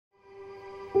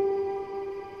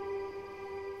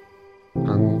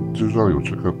知道有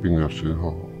这个病的时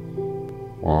候，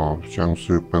我像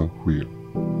是崩溃了。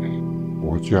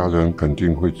我家人肯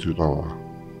定会知道啊，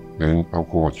连包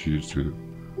括我妻子，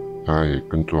她也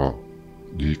跟着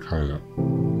离开了。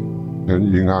连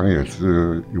银行也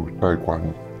是有贷款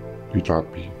一大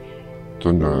笔，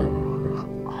真的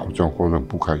好像活得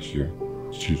不开心，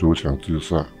企图想自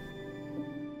杀。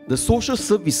The social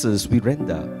services we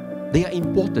render, they are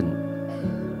important.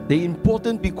 They're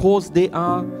important because they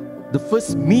are the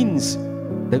first means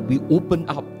that we open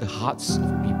up the hearts of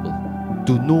people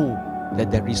to know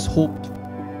that there is hope,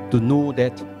 to know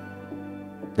that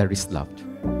there is love.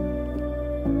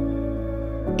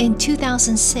 In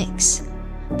 2006,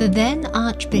 the then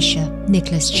Archbishop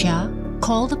Nicholas Chia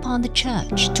called upon the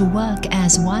Church to work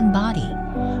as one body,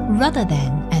 rather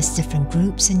than as different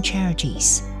groups and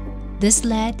charities. This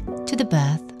led to the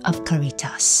birth of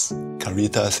Caritas.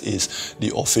 Caritas is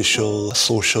the official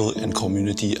social and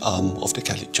community arm of the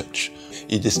Catholic Church.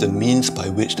 It is the means by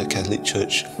which the Catholic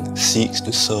Church seeks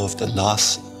to serve the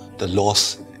last, the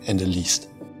lost, and the least.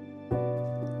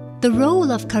 The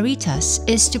role of Caritas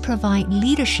is to provide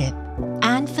leadership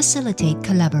and facilitate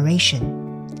collaboration.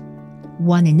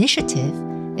 One initiative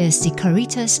is the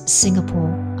Caritas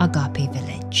Singapore Agape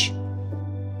Village.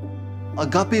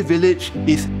 Agape Village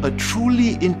is a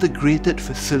truly integrated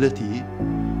facility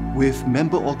with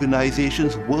member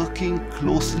organizations working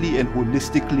closely and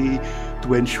holistically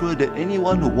to ensure that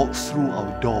anyone who walks through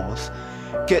our doors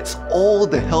gets all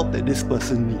the help that this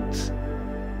person needs.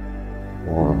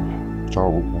 我到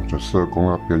我的社工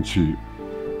那边去，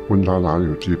问他哪里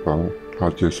有地方，他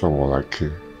介绍我来 K。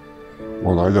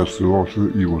我来的时候是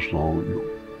一无所有，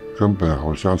根本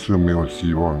好像是没有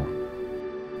希望了。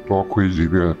多亏里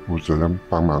面负责人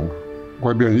帮忙，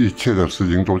外面一切的事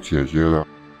情都解决了。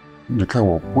你看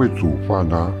我不会煮饭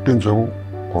啊，变成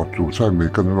我煮菜，每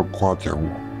个人都夸奖我，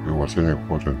所以我现在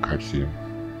活得很开心。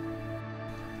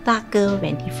大哥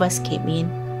when he first came in,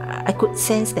 I could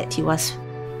sense that he was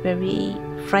very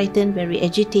frightened, very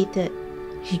agitated.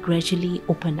 He gradually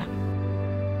opened up.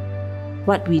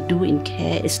 What we do in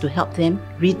care is to help them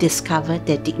rediscover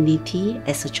their dignity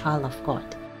as a child of God.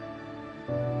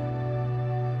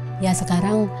 Ya,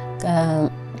 sekarang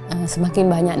semakin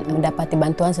banyak mendapati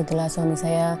bantuan setelah suami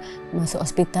saya masuk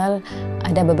hospital.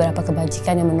 Ada beberapa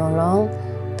kebajikan yang menolong,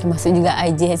 termasuk juga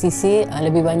IJHCC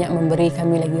lebih banyak memberi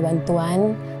kami lagi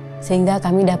bantuan, sehingga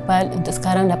kami dapat untuk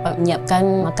sekarang dapat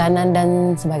menyiapkan makanan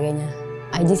dan sebagainya.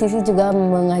 IJCC juga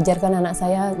mengajarkan anak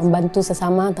saya membantu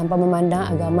sesama tanpa memandang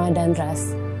agama dan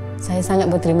ras. Saya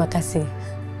sangat berterima kasih.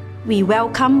 We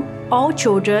welcome all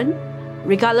children,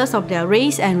 regardless of their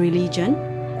race and religion.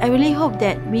 I really hope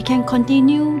that we can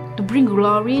continue to bring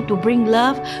glory, to bring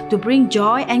love, to bring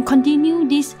joy, and continue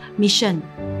this mission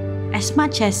as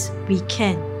much as we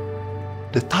can.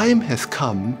 The time has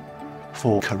come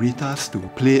for Caritas to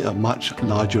play a much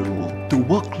larger role, to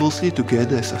work closely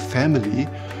together as a family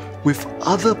with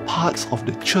other parts of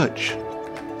the church,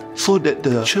 so that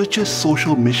the church's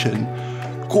social mission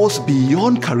goes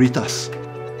beyond Caritas,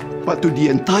 but to the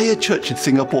entire church in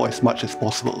Singapore as much as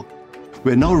possible.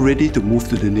 We're now ready to move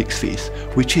to the next phase,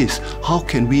 which is how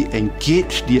can we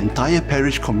engage the entire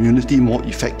parish community more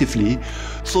effectively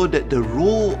so that the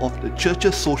role of the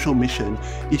church's social mission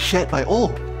is shared by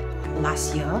all.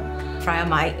 Last year, Friar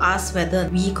Mike asked whether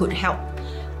we could help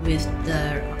with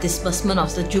the disbursement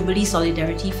of the Jubilee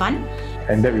Solidarity Fund.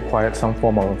 And that required some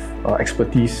form of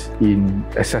expertise in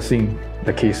assessing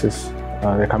the cases.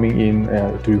 They're coming in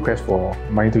to request for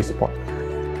monetary support.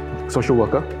 Social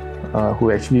worker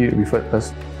who actually referred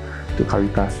us to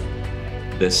Caritas.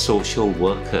 The social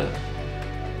worker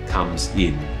comes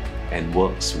in and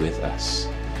works with us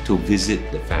to visit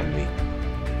the family.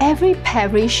 Every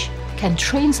parish can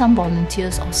train some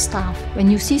volunteers or staff.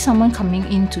 When you see someone coming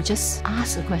in to just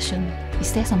ask a question,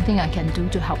 is there something I can do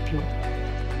to help you?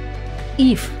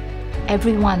 If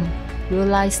everyone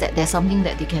realize that there's something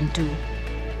that they can do,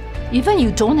 even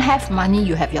you don't have money,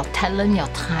 you have your talent, your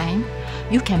time,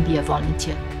 you can be a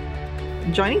volunteer.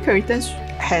 Joining Caritas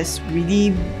has really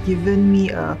given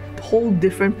me a whole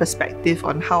different perspective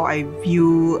on how I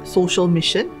view social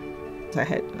mission. I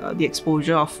had the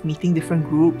exposure of meeting different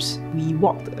groups. We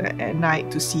walked at night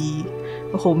to see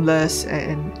the homeless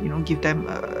and give them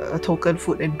a token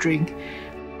food and drink.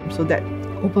 So that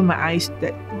opened my eyes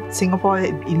that Singapore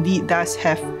indeed does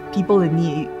have people in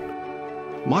need.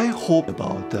 My hope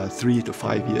about 3 to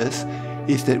 5 years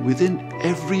is that within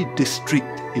every district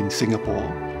in Singapore,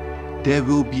 there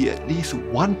will be at least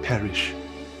one parish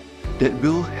that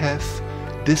will have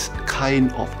this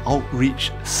kind of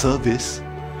outreach service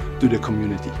to the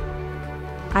community.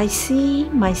 I see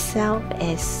myself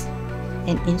as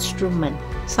an instrument,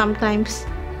 sometimes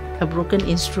a broken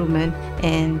instrument,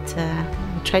 and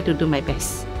try to do my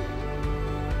best.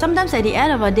 Sometimes at the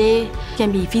end of a day,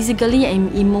 can be physically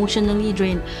and emotionally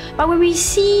drained. But when we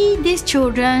see these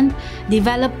children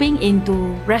developing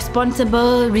into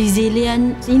responsible,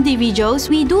 resilient individuals,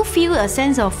 we do feel a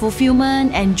sense of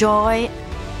fulfillment and joy.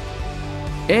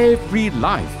 Every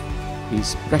life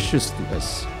is precious to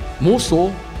us, more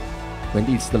so when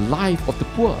it's the life of the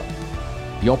poor,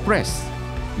 the oppressed,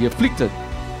 the afflicted,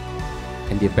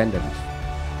 and the abandoned,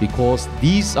 because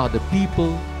these are the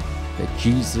people that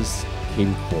Jesus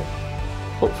came for.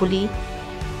 Hopefully,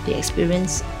 they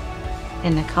experience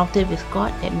an encounter with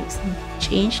God that makes them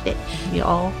change, that we're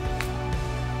all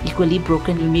equally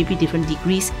broken in maybe different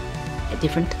degrees at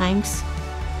different times,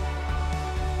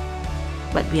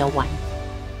 but we are one.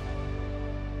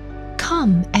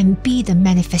 Come and be the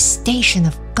manifestation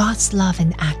of God's love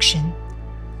in action.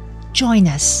 Join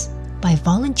us by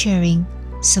volunteering,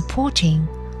 supporting,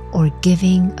 or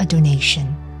giving a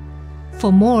donation.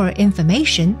 For more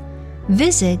information,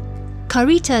 visit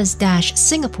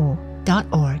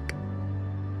caritas-singapore.org.